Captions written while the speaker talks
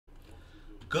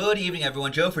Good evening,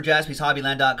 everyone. Joe for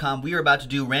JaspysHobbyland.com. We are about to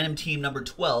do random team number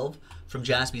 12 from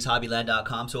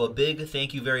JaspysHobbyland.com. So a big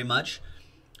thank you very much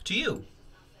to you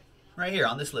right here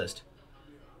on this list.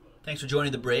 Thanks for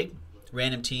joining the break.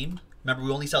 Random team. Remember,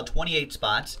 we only sell 28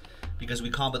 spots because we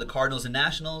combo the Cardinals and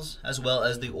Nationals as well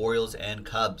as the Orioles and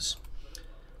Cubs.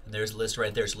 And there's the list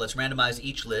right there. So let's randomize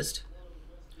each list.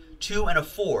 2 and a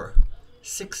 4,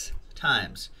 6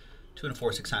 times. 2 and a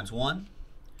 4, 6 times. 1,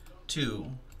 2,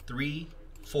 3,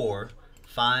 4,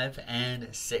 5, and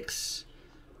 6.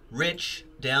 Rich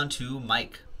down to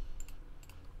Mike.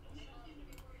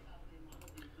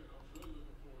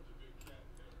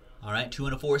 All right, 2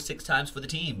 and a 4, 6 times for the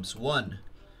teams. 1,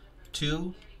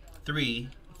 2, 3,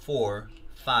 4,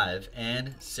 5,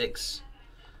 and 6.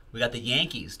 We got the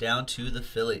Yankees down to the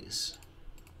Phillies.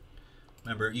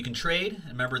 Remember, you can trade.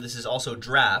 And remember, this is also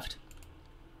draft.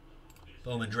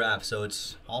 Bowman draft, so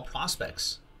it's all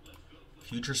prospects.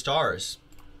 Future stars.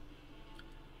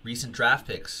 Recent draft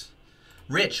picks.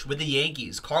 Rich with the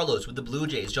Yankees. Carlos with the Blue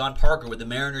Jays. John Parker with the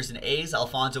Mariners and A's.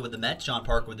 Alfonso with the Mets. John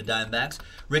Parker with the Diamondbacks.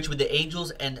 Rich with the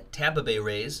Angels and Tampa Bay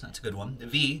Rays. That's a good one.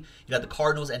 V, you got the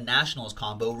Cardinals and Nationals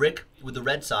combo. Rick with the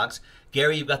Red Sox.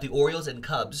 Gary, you've got the Orioles and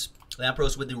Cubs.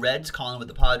 Lampros with the Reds. Colin with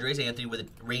the Padres. Anthony with the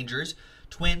Rangers.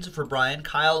 Twins for Brian.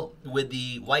 Kyle with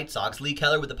the White Sox. Lee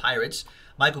Keller with the Pirates.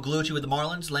 Michael Gallucci with the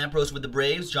Marlins. Lampros with the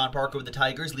Braves. John Parker with the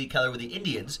Tigers. Lee Keller with the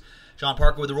Indians. John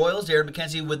Parker with the Royals, Darren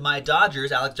McKenzie with my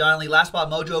Dodgers, Alex Donnelly, Last Spot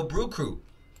Mojo, Brew Crew.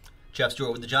 Jeff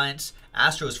Stewart with the Giants,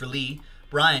 Astros for Lee.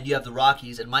 Brian, you have the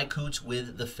Rockies, and Mike Kuntz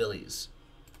with the Phillies.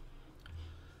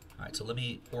 All right, so let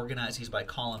me organize these by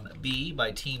column B,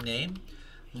 by team name.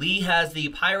 Lee has the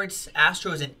Pirates,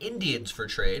 Astros, and Indians for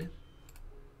trade.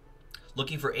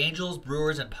 Looking for Angels,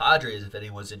 Brewers, and Padres if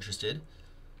anyone's interested.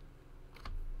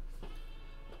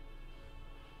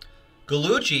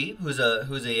 Gallucci, who's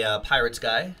a Pirates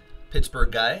guy.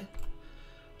 Pittsburgh guy.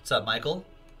 What's up, Michael?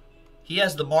 He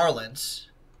has the Marlins.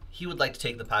 He would like to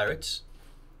take the Pirates.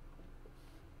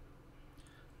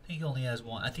 I think he only has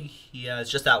one. I think he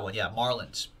has just that one. Yeah,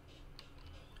 Marlins.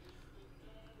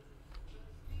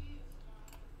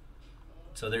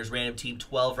 So there's random team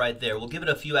 12 right there. We'll give it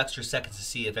a few extra seconds to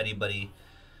see if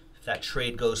that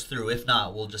trade goes through. If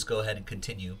not, we'll just go ahead and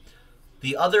continue.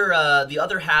 The other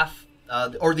half,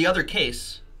 or the other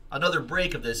case, another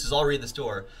break of this is already in the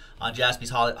store on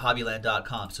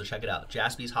JaspysHobbyland.com, so check it out,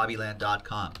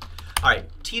 JaspysHobbyland.com. All right,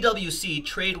 TWC,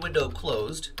 trade window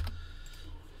closed.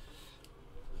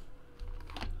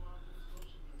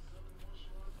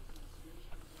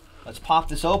 Let's pop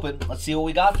this open. Let's see what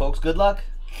we got, folks. Good luck.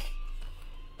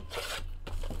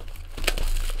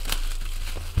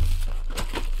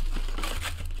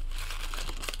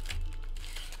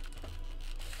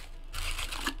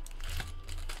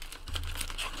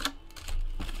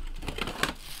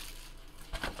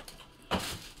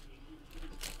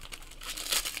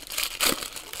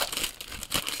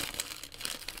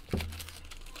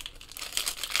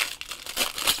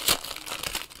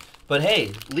 But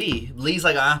hey, Lee's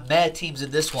like, meh teams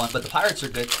in this one, but the Pirates are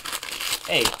good.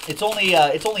 Hey, it's only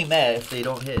meh if they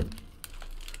don't hit.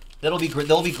 They'll be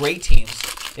great teams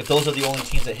if those are the only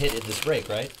teams that hit in this break,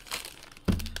 right?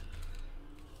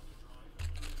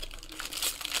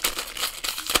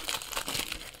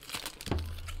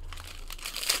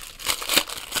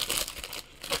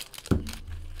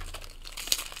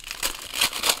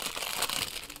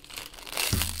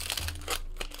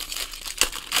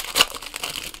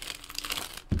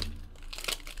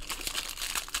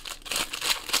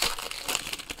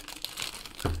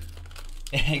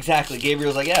 Exactly.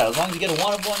 Gabriel's like, yeah, as long as you get a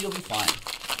 1 of 1, you'll be fine.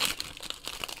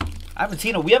 We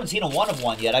haven't seen a 1 of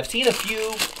 1 yet. I've seen a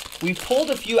few. We've pulled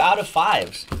a few out of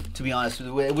 5s, to be honest with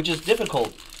you, which is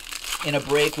difficult in a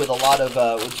break with a lot of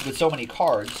with so many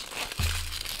cards.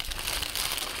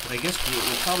 But I guess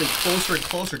we're probably closer and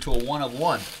closer to a 1 of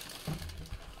 1.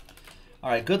 All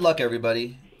right. Good luck,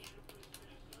 everybody.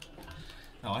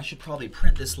 Oh, I should probably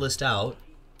print this list out.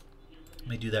 Let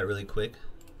me do that really quick.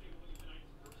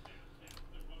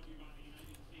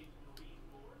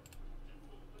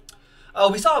 Oh,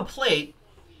 we saw a plate.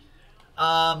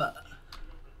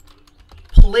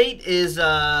 Plate is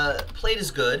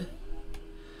good.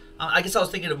 I guess I was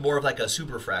thinking of more of like a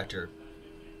superfractor.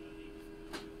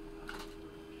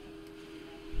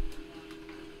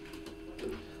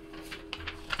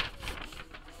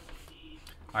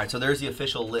 All right, so there's the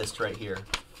official list right here.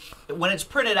 When it's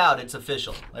printed out, it's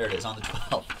official. There it is on the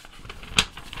 12th.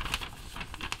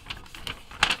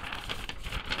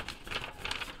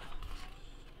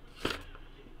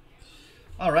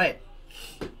 All right.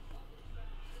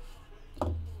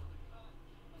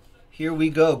 here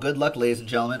we go. Good luck, ladies and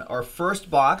gentlemen. Our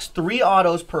first box, 3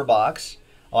 autos per box.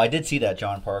 Oh, I did see that,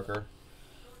 John Parker.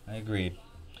 I agreed.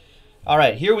 All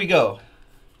right, here we go.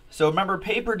 So remember,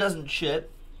 paper doesn't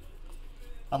ship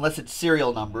unless it's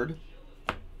serial numbered.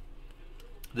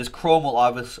 This chrome will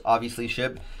obviously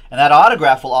ship. And that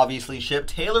autograph will obviously ship.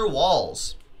 Taylor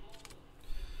Walls.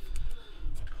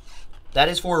 That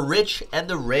is for Rich and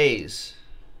the Rays.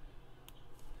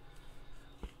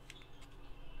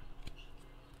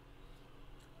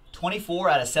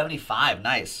 $24 out of $75.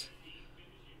 Nice.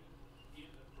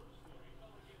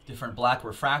 Different black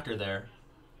refractor there.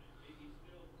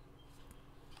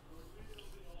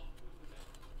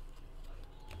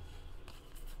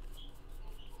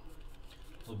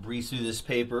 We'll breeze through this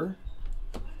paper.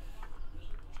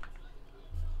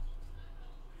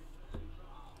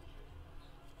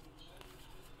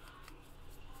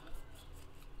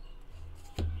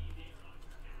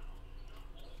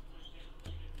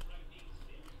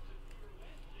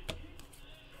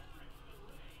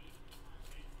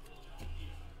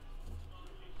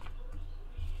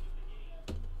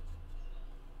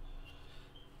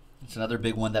 It's another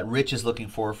big one that Rich is looking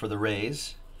for the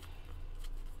Rays.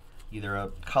 Either a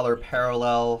color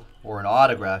parallel or an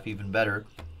autograph, even better.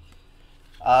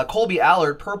 Colby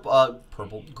Allard,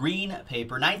 purple, green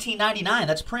paper, $19.99.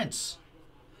 That's Prince.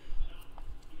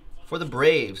 For the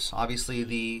Braves, obviously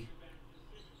the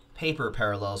paper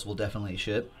parallels will definitely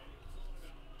ship.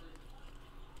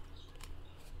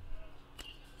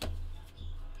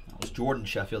 That was Jordan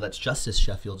Sheffield. That's Justice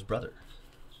Sheffield's brother.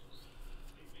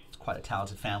 It's quite a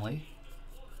talented family.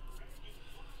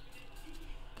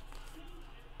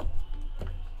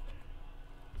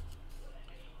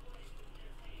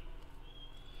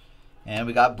 And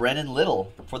we got Brennan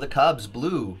Little for the Cubs,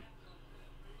 blue.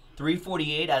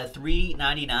 348 out of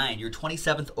 399. Your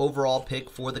 27th overall pick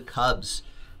for the Cubs.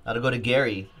 That'll go to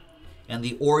Gary. And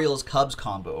the Orioles-Cubs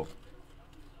combo.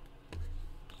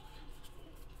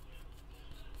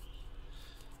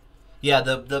 Yeah,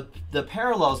 the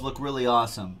parallels look really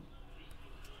awesome.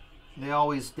 They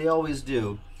always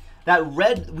do. That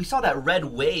red, we saw that red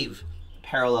wave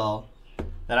parallel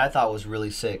that I thought was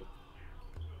really sick.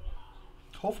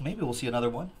 Hopefully, maybe we'll see another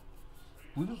one.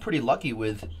 We've been pretty lucky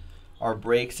with our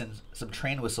breaks and some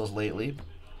train whistles lately.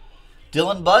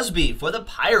 Dylan Busby for the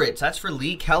Pirates. That's for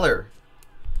Lee Keller.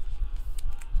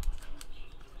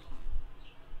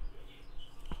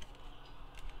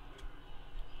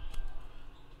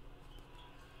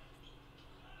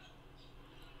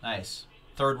 Nice.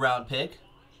 3rd round pick.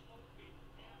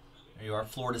 There you are,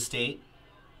 Florida State.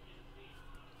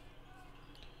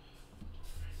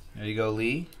 There you go,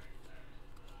 Lee.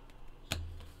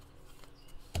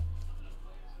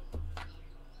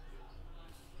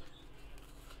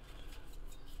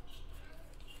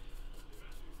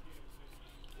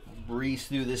 Breeze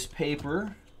through this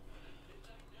paper.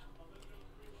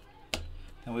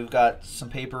 And we've got some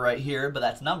paper right here, but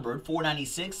that's numbered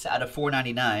 496 out of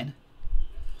 499.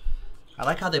 I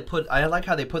like how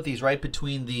they put these right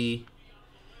between the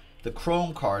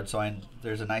chrome card, so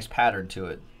there's a nice pattern to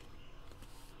it.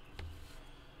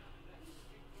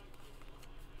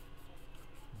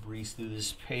 Breeze through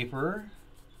this paper.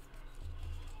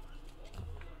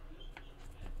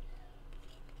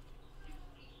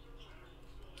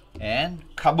 And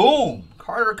kaboom!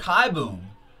 Carter Kieboom.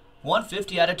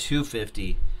 150 out of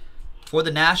 250. For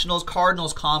the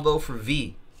Nationals-Cardinals combo for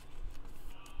V.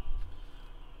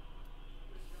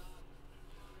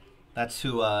 That's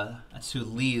who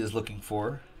Lee is looking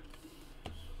for.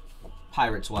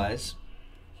 Pirates-wise.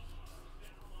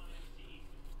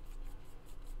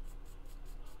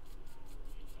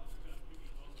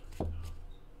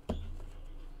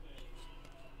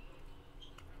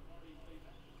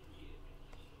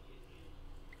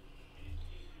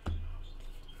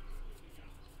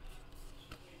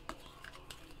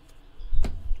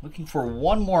 Looking for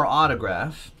one more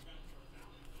autograph.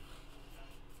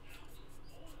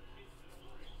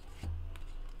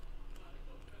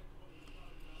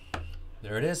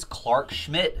 There it is, Clark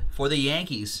Schmidt for the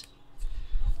Yankees.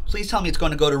 Please tell me it's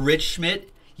going to go to Rich Schmidt.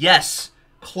 Yes,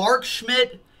 Clark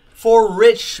Schmidt for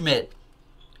Rich Schmidt.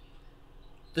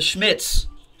 The Schmidts,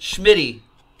 Schmitty.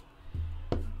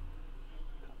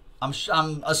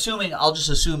 I'm assuming, I'll just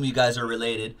assume you guys are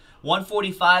related.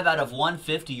 145 out of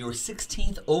 150, your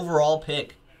 16th overall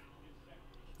pick.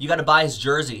 You got to buy his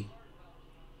jersey.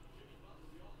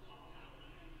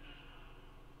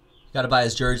 You got to buy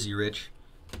his jersey, Rich.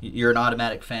 You're an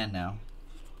automatic fan now.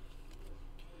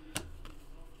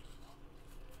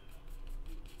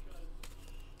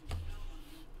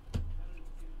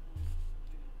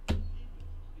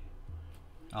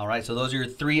 All right, so those are your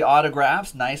 3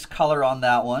 autographs. Nice color on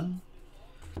that one.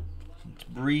 Let's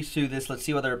breeze through this. Let's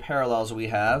see what other parallels we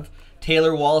have.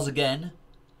 Taylor Walls again.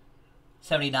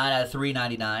 79 out of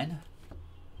 399.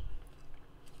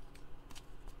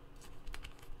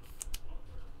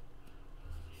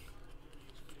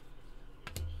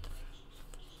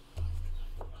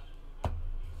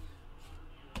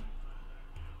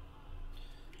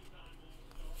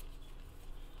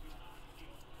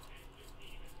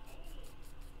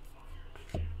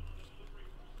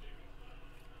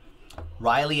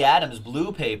 Riley Adams,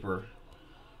 blue paper.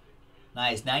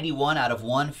 Nice, 91 out of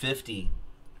 150.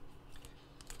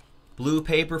 Blue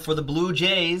paper for the Blue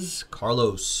Jays,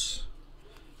 Carlos.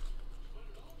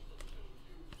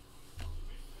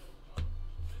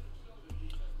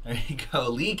 There you go.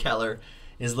 Lee Keller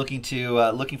is looking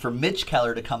for Mitch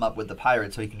Keller to come up with the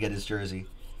Pirates so he can get his jersey.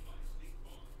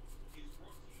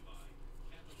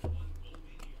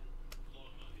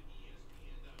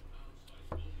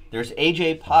 There's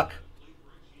AJ Puck.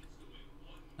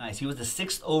 Nice. He was the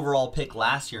 6th overall pick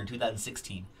last year in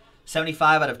 2016.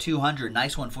 75 out of 200.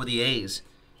 Nice one for the A's.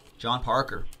 John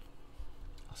Parker.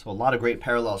 So a lot of great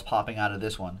parallels popping out of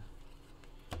this one.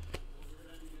 And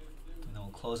then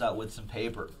we'll close out with some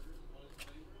paper.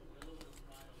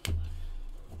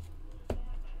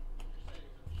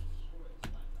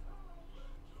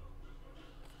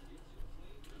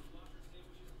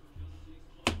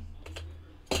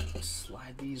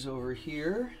 Slide these over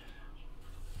here.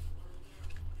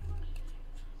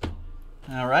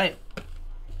 All right.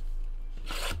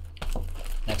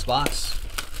 Next box.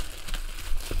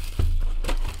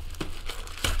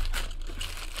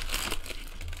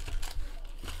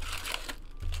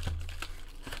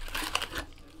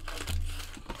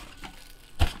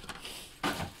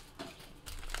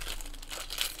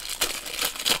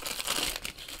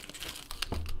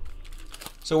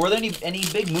 So were there any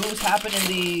big moves happen in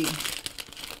the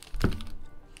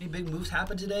big moves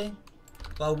happen today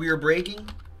while we were breaking?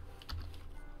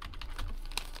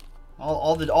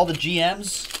 All the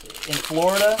GMs in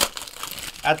Florida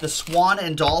at the Swan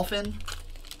and Dolphin.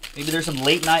 Maybe there's some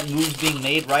late night moves being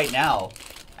made right now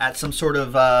at some sort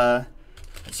of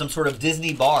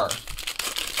Disney bar.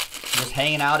 Just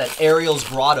hanging out at Ariel's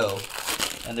Grotto,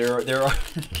 and there are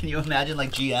can you imagine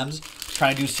like GMs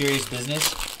trying to do serious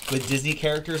business with Disney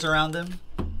characters around them?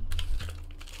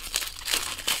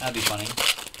 That'd be funny.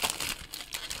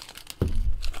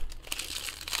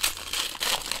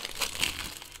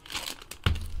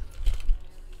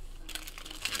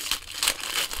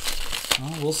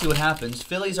 Well, we'll see what happens.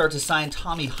 Phillies are to sign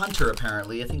Tommy Hunter,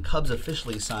 apparently. I think Cubs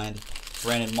officially signed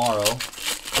Brandon Morrow.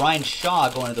 Brian Shaw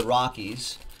going to the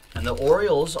Rockies. And the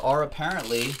Orioles are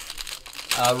apparently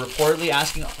reportedly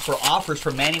asking for offers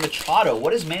for Manny Machado.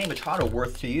 What is Manny Machado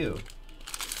worth to you?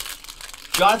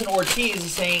 Jonathan Ortiz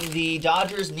is saying the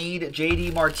Dodgers need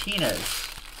JD Martinez.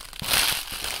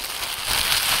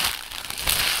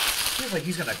 Feels like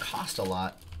he's going to cost a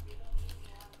lot.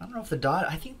 I don't know if the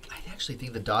I actually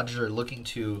think the Dodgers are looking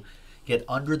to get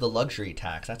under the luxury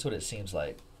tax. That's what it seems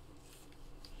like.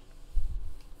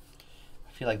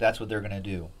 I feel like that's what they're going to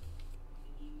do.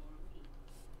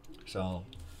 So,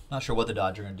 not sure what the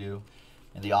Dodgers are going to do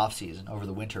in the offseason, over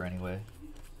the winter anyway.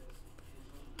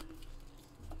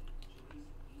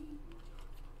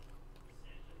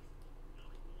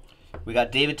 We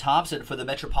got David Thompson for the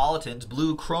Metropolitans,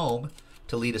 blue chrome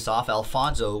to lead us off.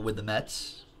 Alfonso with the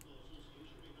Mets.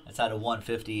 That's out of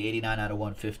 150, 89 out of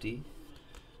 150.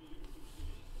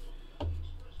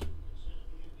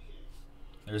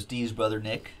 There's D's brother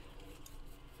Nick.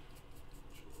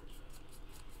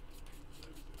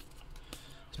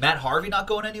 Is Matt Harvey not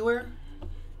going anywhere?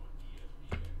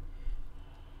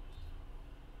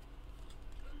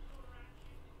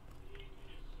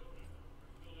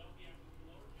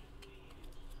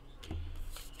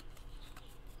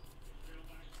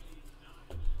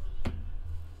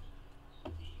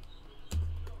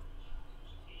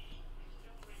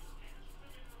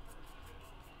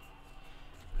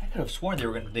 I could have sworn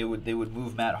they would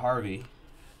move Matt Harvey.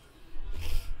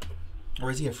 Or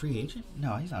is he a free agent?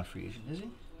 No, he's not a free agent, is he?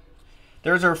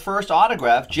 There's our first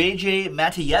autograph, J.J.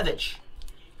 Matejevich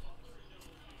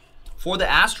for the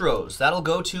Astros. That'll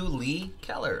go to Lee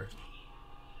Keller.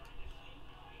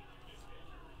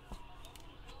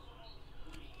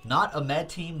 Not a Met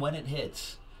team when it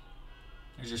hits.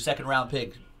 There's your second round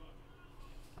pick.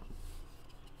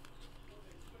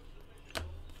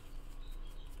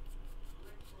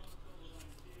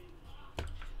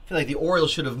 I feel like the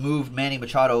Orioles should have moved Manny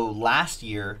Machado last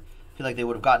year. I feel like they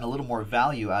would have gotten a little more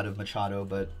value out of Machado,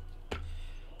 but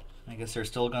I guess they're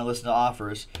still going to listen to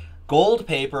offers. Gold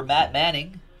paper, Matt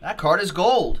Manning That card is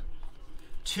gold.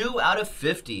 2 out of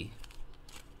 50.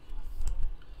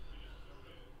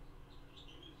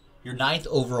 Your 9th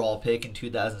overall pick in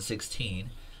 2016.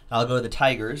 I'll go to the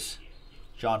Tigers.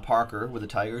 John Parker with the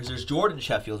Tigers. There's Jordan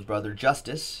Sheffield's brother,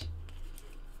 Justice.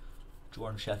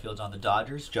 Jordan Sheffield's on the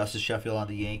Dodgers. Justice Sheffield on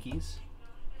the Yankees.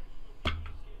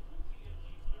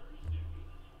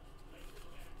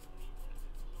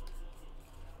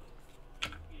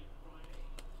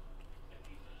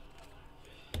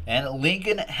 And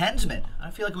Lincoln Hensman.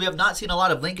 I feel like we have not seen a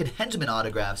lot of Lincoln Hensman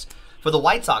autographs. For the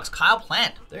White Sox, Kyle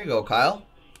Plant. There you go, Kyle.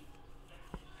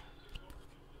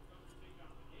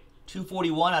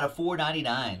 241 out of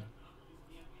 499.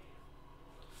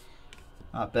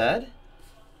 Not bad.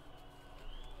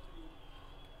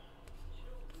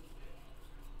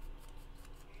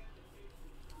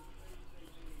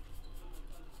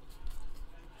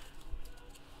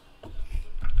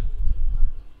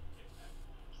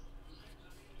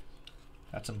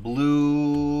 Got some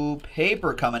blue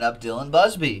paper coming up, Dylan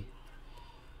Busby.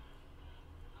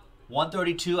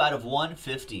 132 out of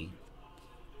 150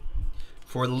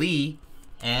 for Lee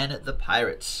and the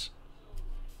Pirates.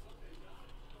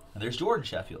 And there's Jordan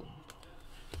Sheffield.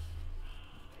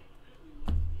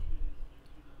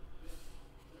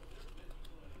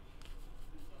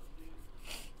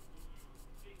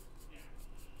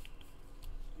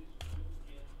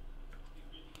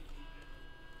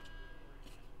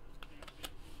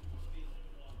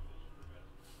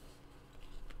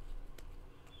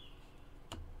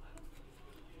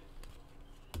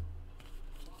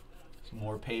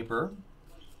 More paper.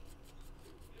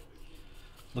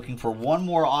 Looking for one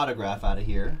more autograph out of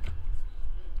here.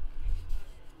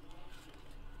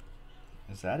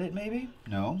 Is that it, maybe?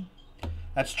 No.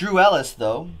 That's Drew Ellis,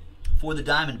 though, for the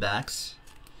Diamondbacks.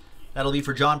 That'll be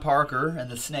for John Parker and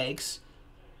the Snakes.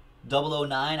 009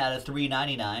 out of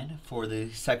 399 for the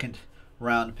second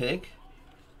round pick.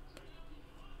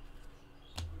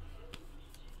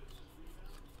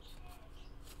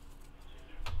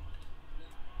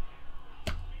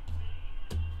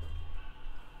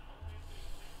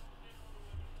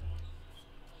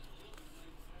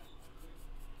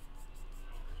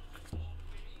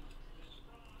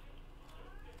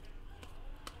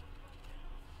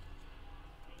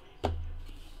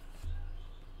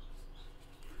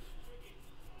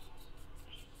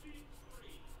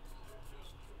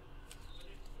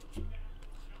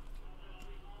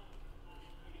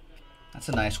 That's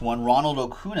a nice one. Ronald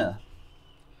Acuna.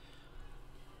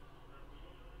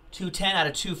 210 out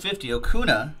of 250.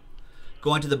 Acuna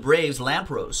going to the Braves,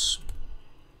 Lampros.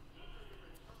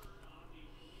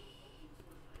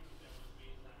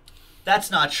 That's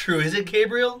not true, is it,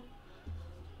 Gabriel?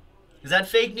 Is that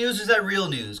fake news or is that real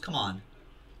news? Come on.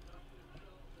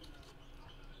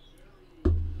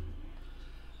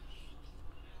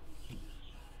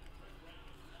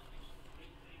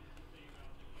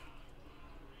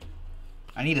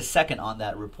 I need a second on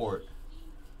that report.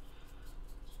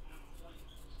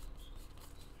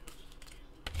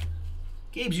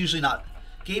 Gabe's usually not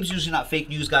fake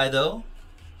news guy though.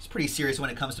 He's pretty serious when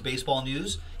it comes to baseball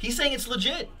news. He's saying it's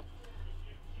legit.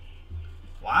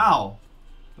 Wow.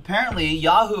 Apparently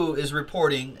Yahoo is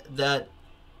reporting that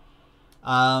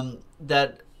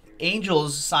that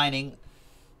Angels signing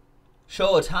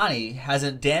Shohei Ohtani has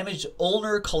a damaged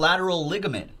ulnar collateral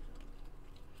ligament.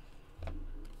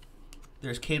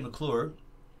 There's Cade McClure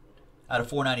out of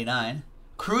 499.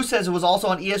 Cruz says it was also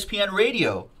on ESPN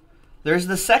Radio. There's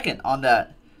the second on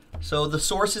that. So the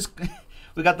source is,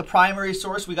 we got the primary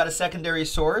source, we got a secondary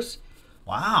source.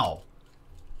 Wow.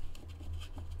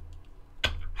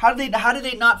 How did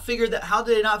they not figure that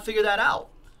out?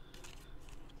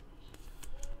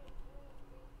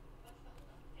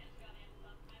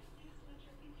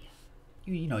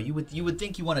 You would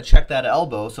think you want to check that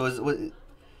elbow. So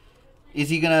is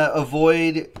he going to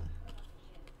avoid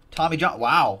Tommy John?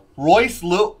 Wow. Royce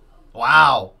Lewis.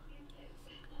 Wow.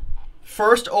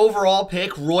 First overall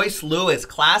pick, Royce Lewis,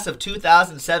 class of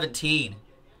 2017.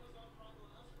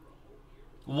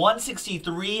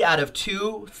 163 out of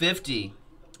 250.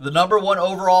 The number 1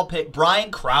 overall pick,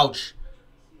 Brian Crouch.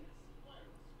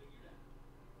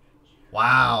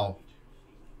 Wow.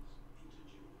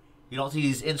 You don't see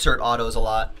these insert autos a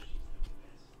lot.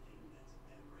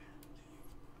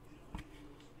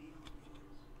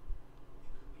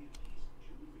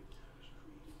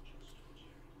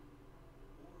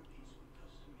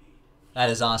 That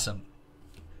is awesome.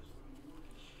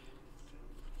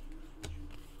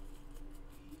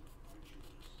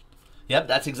 Yep,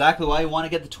 that's exactly why you want to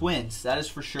get the Twins. That is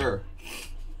for sure.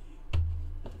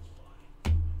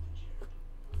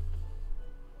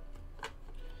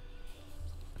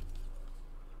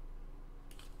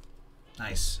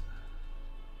 Nice.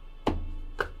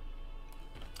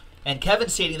 And Kevin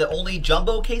stating that only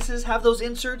jumbo cases have those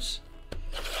inserts.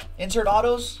 Insert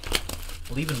autos.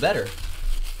 Well, even better.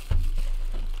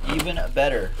 Even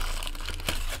better.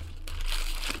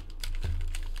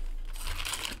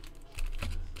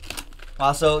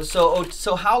 Wow, so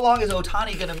how long is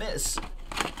Ohtani gonna miss?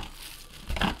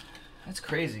 That's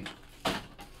crazy.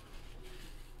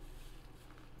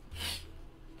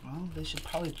 Well, they should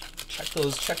probably check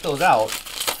those out.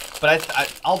 But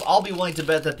I'll be willing to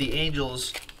bet that the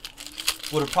Angels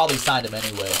would have probably signed him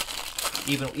anyway,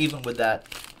 even with that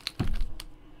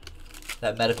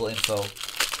medical info.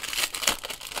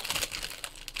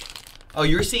 Oh,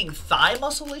 you're seeing thigh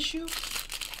muscle issue?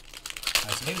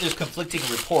 Right, so maybe there's conflicting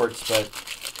reports, but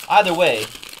either way,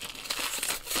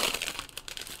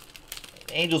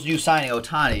 the Angels knew signing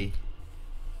Ohtani,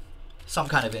 some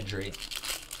kind of injury.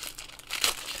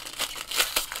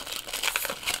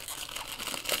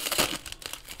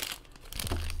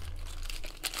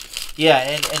 Yeah,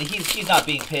 and he's not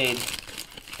being paid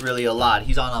really a lot.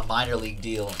 He's on a minor league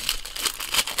deal.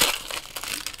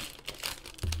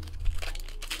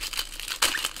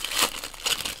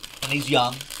 And he's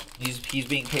young. He's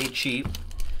being paid cheap.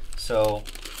 So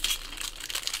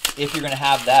if you're going to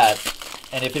have that,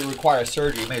 and if it requires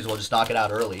surgery, you may as well just knock it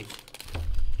out early.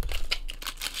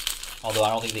 Although I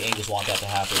don't think the Angels want that to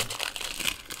happen.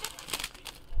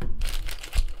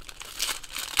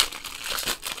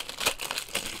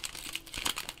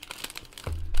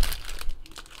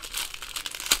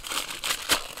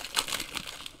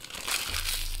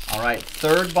 All right,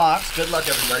 third box. Good luck,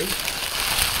 everybody.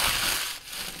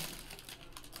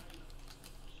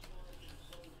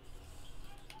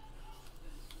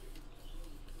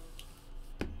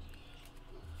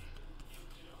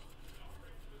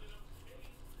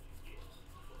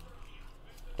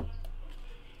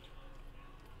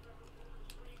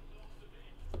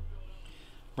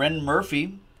 Brendan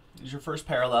Murphy is your first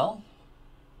parallel.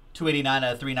 289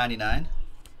 out of 399.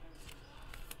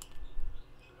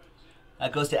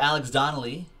 That goes to Alex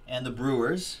Donnelly and the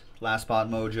Brewers. Last spot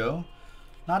mojo.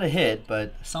 Not a hit,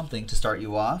 but something to start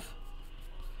you off.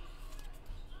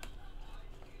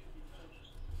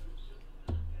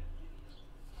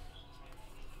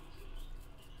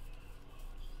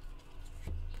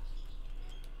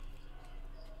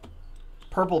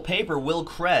 Purple paper, Will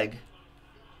Craig.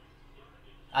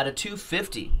 Out of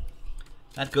 250.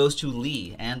 That goes to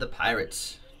Lee and the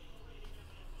Pirates.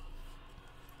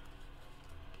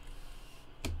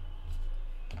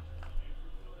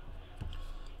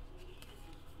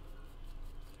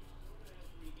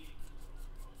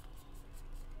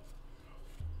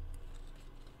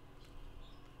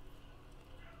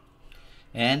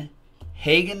 And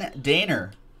Hagen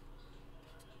Danner.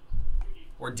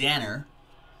 Or Danner.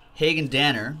 Hagen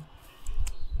Danner.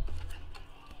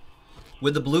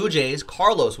 With the Blue Jays,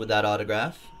 Carlos with that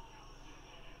autograph.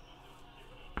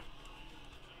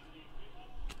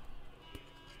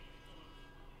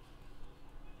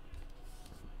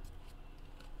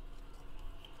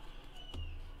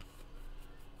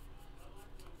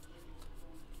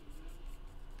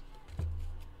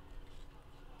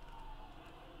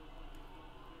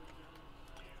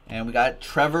 And we got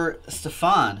Trevor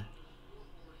Stefan.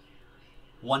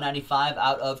 195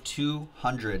 out of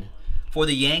 200. For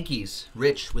the Yankees,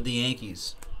 Rich with the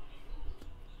Yankees.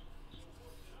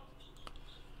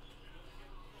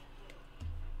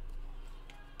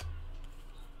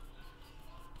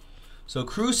 So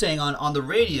Crew saying on the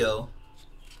radio,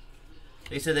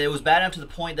 they said that it was bad enough to the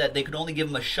point that they could only give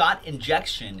him a shot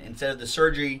injection instead of the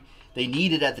surgery they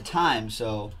needed at the time.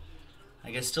 So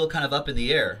I guess still kind of up in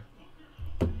the air.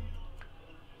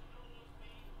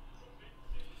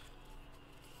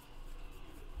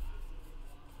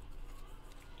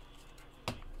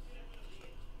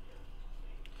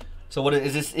 So what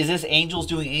is this? Is this Angels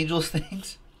doing Angels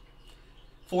things?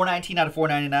 419 out of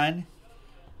 499.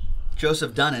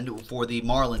 Joseph Dunand for the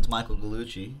Marlins, Michael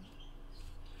Gallucci.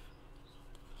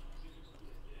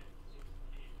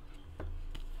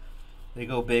 They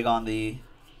go big on the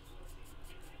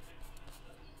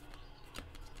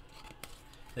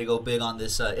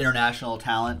this international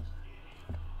talent.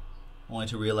 Only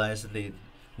to realize that they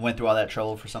went through all that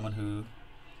trouble for someone who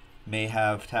may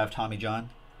have to have Tommy John.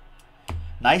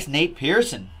 Nice Nate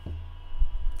Pearson.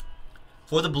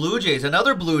 For the Blue Jays,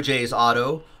 another Blue Jays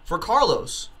auto for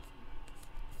Carlos.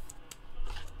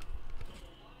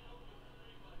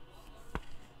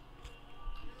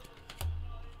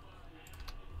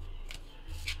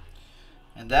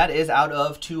 And that is out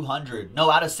of 200.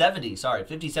 No, out of 70. Sorry,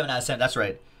 57 out of 7. That's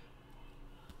right.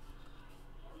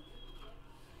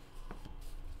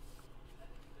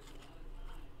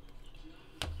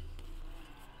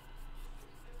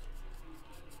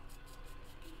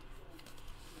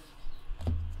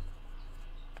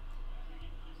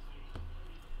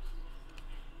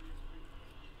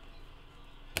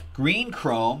 Green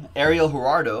Chrome, Ariel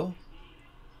Gerardo.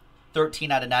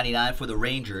 13 out of 99 for the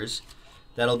Rangers.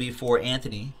 That'll be for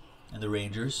Anthony and the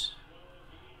Rangers.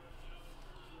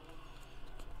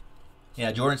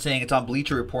 Yeah, Jordan's saying it's on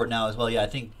Bleacher Report now as well. Yeah, I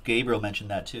think Gabriel mentioned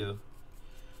that too.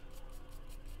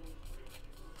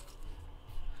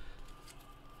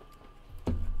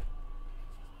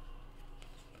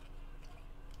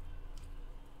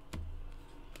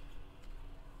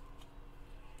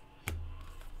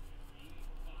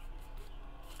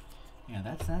 Yeah,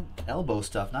 that's that elbow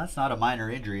stuff. That's not a minor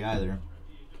injury either.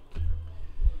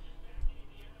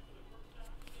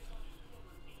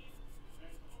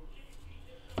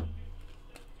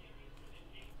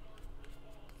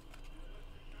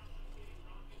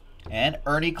 And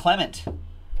Ernie Clement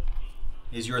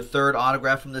is your third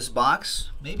autograph from this box.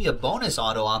 Maybe a bonus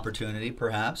auto opportunity,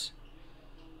 perhaps.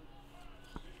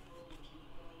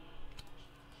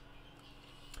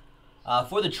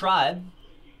 For the Tribe,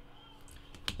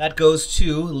 that goes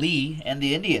to Lee and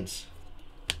the Indians.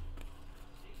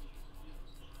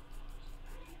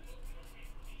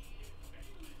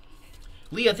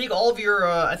 Lee, I think all of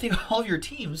your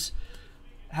teams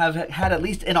have had at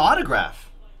least an autograph.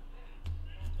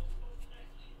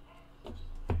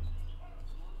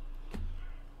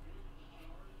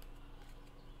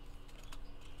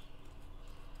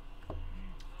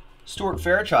 Stuart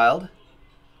Fairchild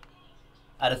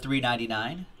out of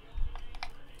 399.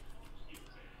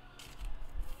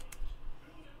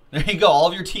 There you go. All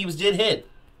of your teams did hit.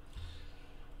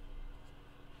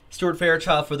 Stuart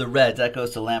Fairchild for the Reds. That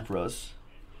goes to Lampros.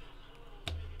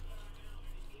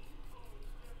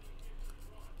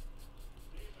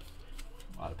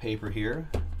 A lot of paper here.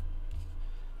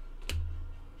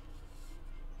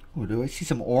 Oh, do I see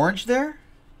some orange there?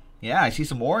 Yeah, I see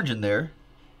some orange in there.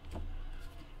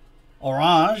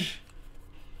 Orange.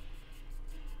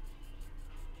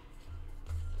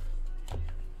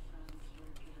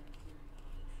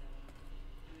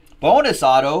 Bonus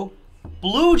auto,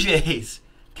 Blue Jays,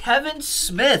 Kevin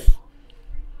Smith.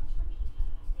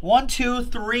 1, 2,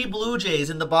 3 Blue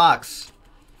Jays in the box,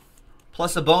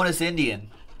 plus a bonus Indian.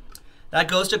 That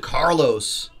goes to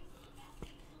Carlos.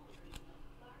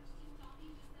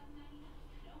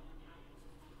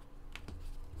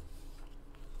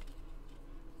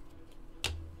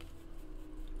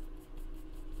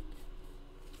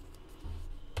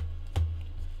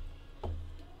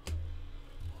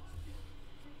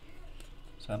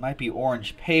 So it might be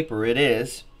orange paper. It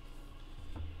is.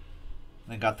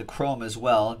 And got the chrome as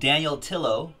well. Daniel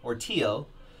Tillo, or Tio,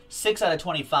 6 out of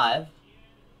 25.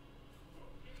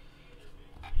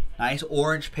 Nice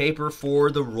orange paper for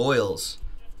the Royals.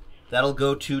 That'll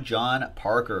go to John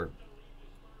Parker.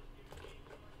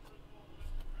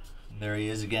 And there he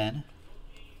is again.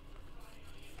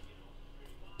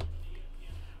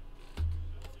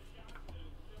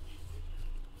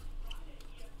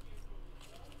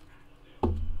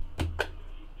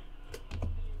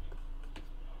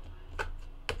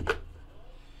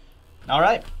 All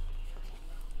right.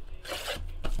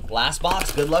 Last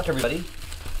box. Good luck, everybody.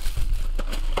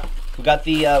 We got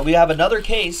the we have another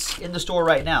case in the store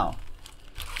right now.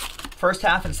 First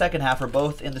half and second half are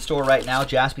both in the store right now.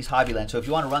 Jaspys Hobbyland. So if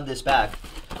you want to run this back,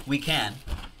 we can.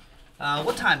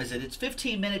 What time is it? It's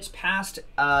 15 minutes past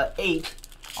 8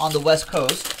 on the West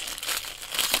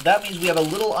Coast. That means we have a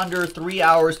little under 3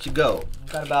 hours to go.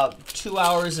 We've got about 2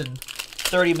 hours and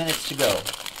 30 minutes to go.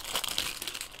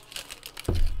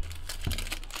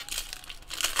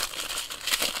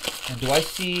 And do I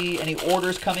see any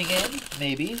orders coming in?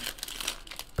 Maybe.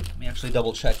 Let me actually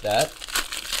double check that.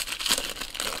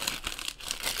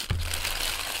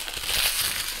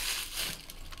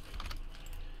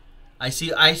 I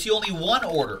see only one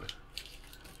order.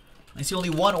 I see only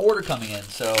one order coming in.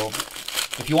 So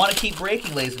if you want to keep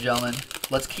breaking, ladies and gentlemen,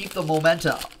 let's keep the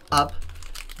momentum up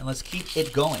and let's keep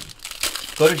it going.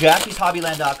 Go to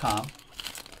JaspysHobbyland.com.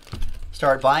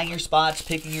 Start buying your spots,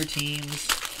 picking your teams,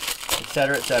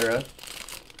 etc., etc.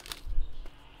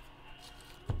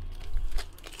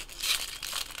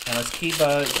 And let's keep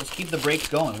the breaks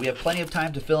going. We have plenty of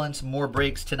time to fill in some more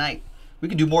breaks tonight. We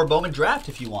can do more Bowman draft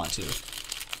if you want to.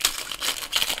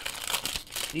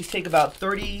 These take about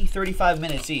 30-35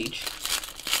 minutes each.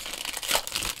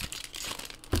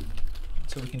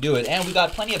 So we can do it. And we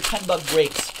got plenty of 10-buck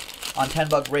breaks on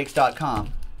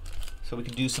 10buckbreaks.com. So we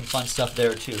can do some fun stuff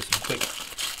there too. Some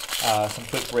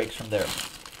quick breaks from there.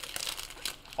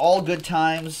 All good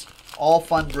times, all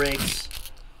fun breaks.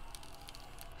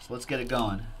 So let's get it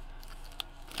going.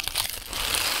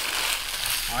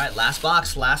 All right, last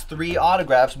box, last 3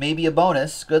 autographs, maybe a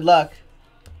bonus. Good luck.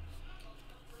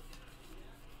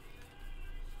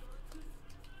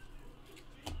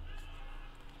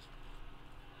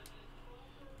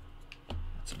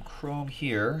 chrome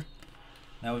here.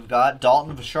 Now we've got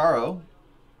Dalton Varsho,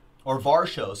 or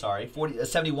Varsho, sorry,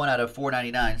 71 out of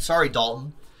 499. Sorry,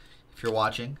 Dalton, if you're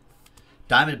watching.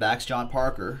 Diamondbacks, John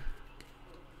Parker.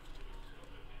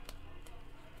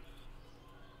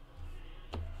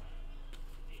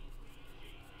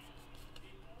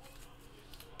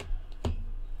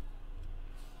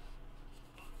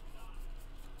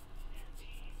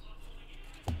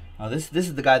 Oh, this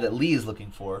is the guy that Lee is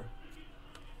looking for.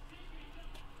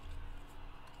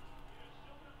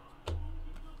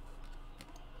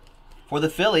 For the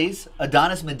Phillies,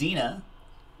 Adonis Medina,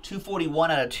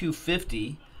 241 out of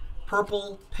 250.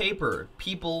 Purple paper,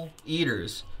 people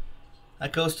eaters.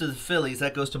 That goes to the Phillies.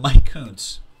 That goes to Mike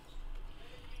Kuntz.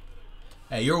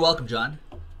 Hey, you're welcome, John.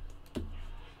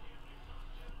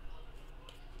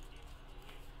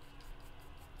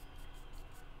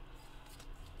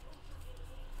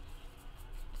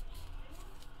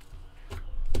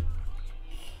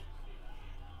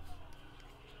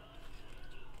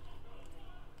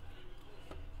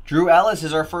 Drew Ellis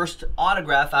is our first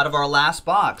autograph out of our last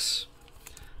box.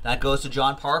 That goes to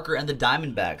John Parker and the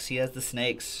Diamondbacks. He has the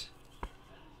Snakes.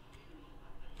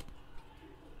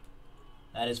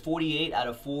 That is 48 out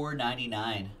of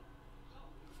 499.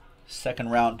 Second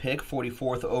round pick,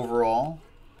 44th overall.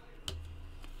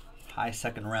 High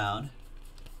second round.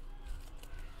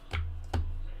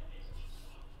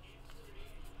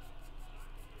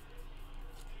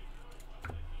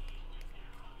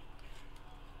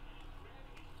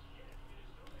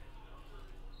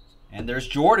 And there's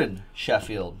Jordan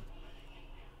Sheffield.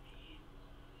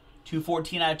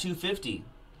 214 out of 250.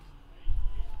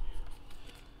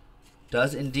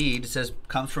 Does indeed, it says,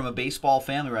 comes from a baseball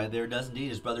family right there. Does indeed.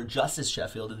 His brother Justice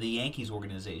Sheffield in the Yankees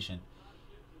organization.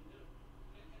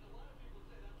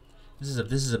 This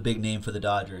is a big name for the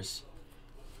Dodgers.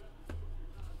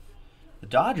 The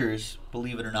Dodgers,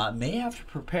 believe it or not, may have to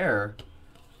prepare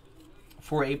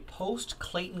for a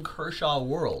post-Clayton Kershaw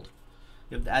world.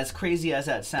 As crazy as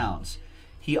that sounds.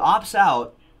 He opts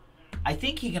out. I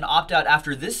think he can opt out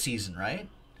after this season, right?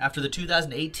 After the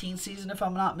 2018 season, if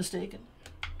I'm not mistaken.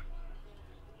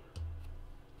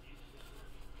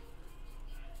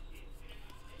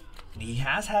 He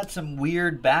has had some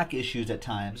weird back issues at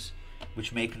times,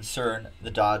 which may concern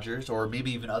the Dodgers or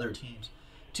maybe even other teams.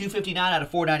 259 out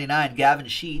of 499, Gavin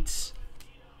Sheets.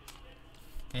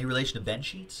 Any relation to Ben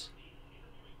Sheets?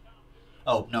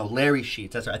 Oh, no, Larry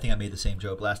Sheets. That's right. I think I made the same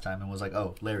joke last time and was like,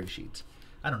 oh, Larry Sheets.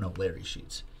 I don't know Larry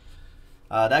Sheets.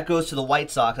 That goes to the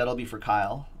White Sox. That'll be for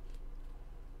Kyle.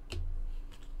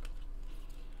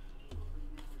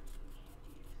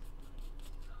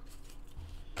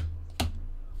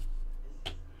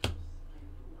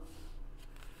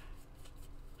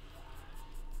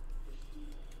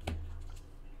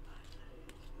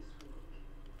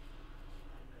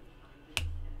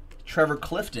 Trevor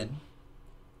Clifton.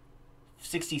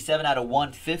 67 out of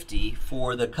 150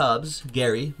 for the Cubs.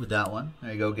 Gary with that one.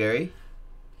 There you go, Gary.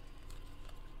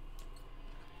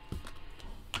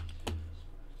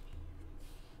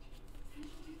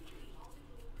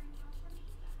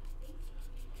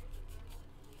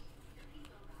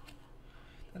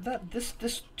 This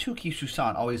Tuki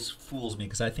Susan always fools me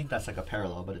because I think that's like a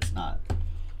parallel, but it's not.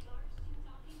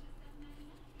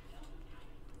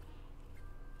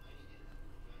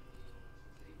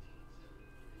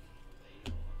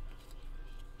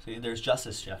 See, there's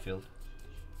Justice Sheffield.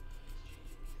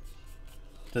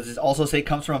 Does it also say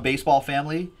comes from a baseball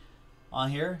family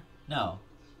on here? No.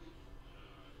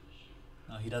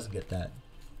 No, he doesn't get that.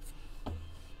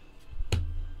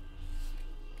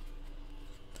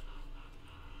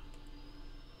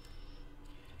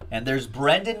 And there's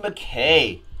Brendan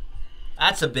McKay.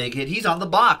 That's a big hit. He's on the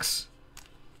box.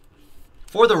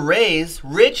 For the Rays,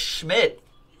 Rich Schmidt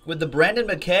with the Brendan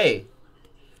McKay.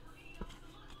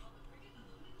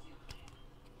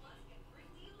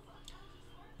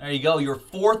 There you go, your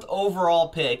 4th overall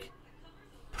pick.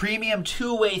 Premium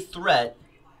two-way threat.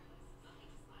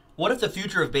 What if the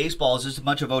future of baseball is just a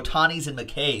bunch of Otanis and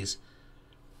McKays?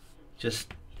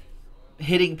 Just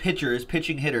hitting pitchers,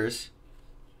 pitching hitters.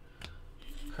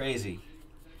 Crazy.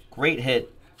 Great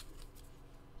hit.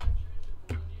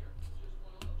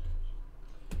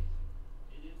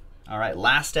 All right,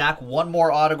 last stack. One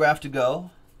more autograph to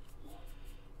go.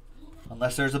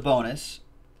 Unless there's a bonus.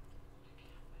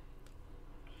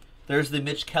 There's the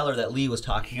Mitch Keller that Lee was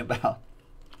talking about.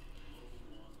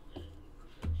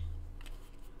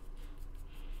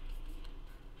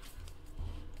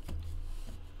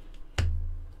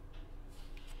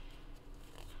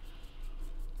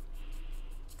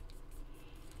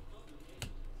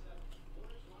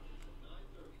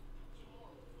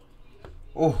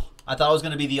 Oh, I thought it was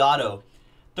going to be the auto.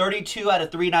 32 out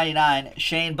of 399,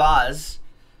 Shane Baz.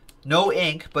 No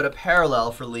ink, but a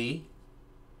parallel for Lee.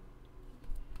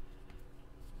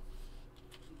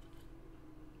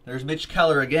 There's Mitch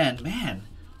Keller again. Man,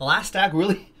 the last stack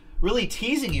really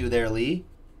teasing you there, Lee.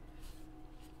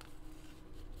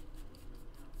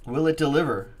 Will it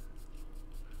deliver?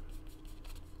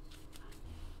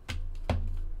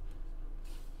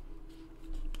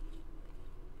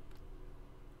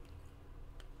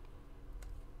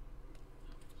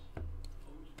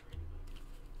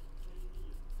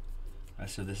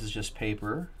 So this is just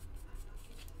paper.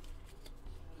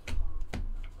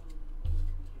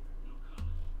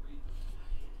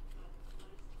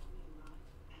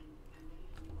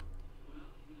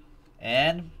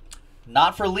 And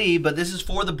not for Lee, but this is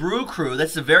for the Brew Crew.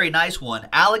 That's a very nice one.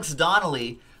 Alex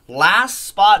Donnelly, last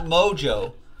spot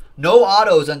mojo. No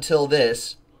autos until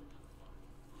this.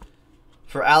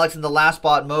 For Alex in the last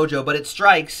spot mojo, but it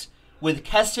strikes with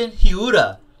Keston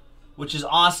Hiura, which is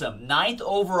awesome. 9th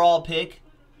overall pick.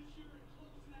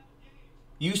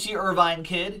 UC Irvine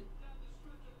kid.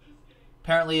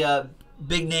 Apparently a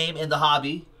big name in the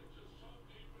hobby.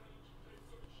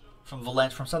 From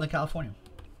Southern California.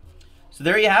 So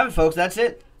there you have it, folks. That's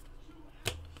it.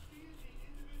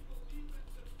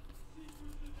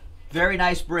 Very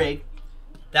nice break.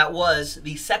 That was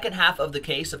the second half of the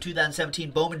case of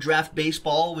 2017 Bowman Draft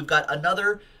Baseball. We've got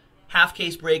another half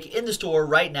case break in the store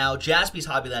right now.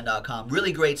 JaspysHobbyland.com.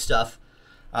 Really great stuff.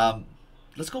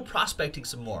 Let's go prospecting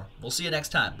some more. We'll see you next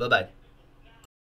time. Bye-bye.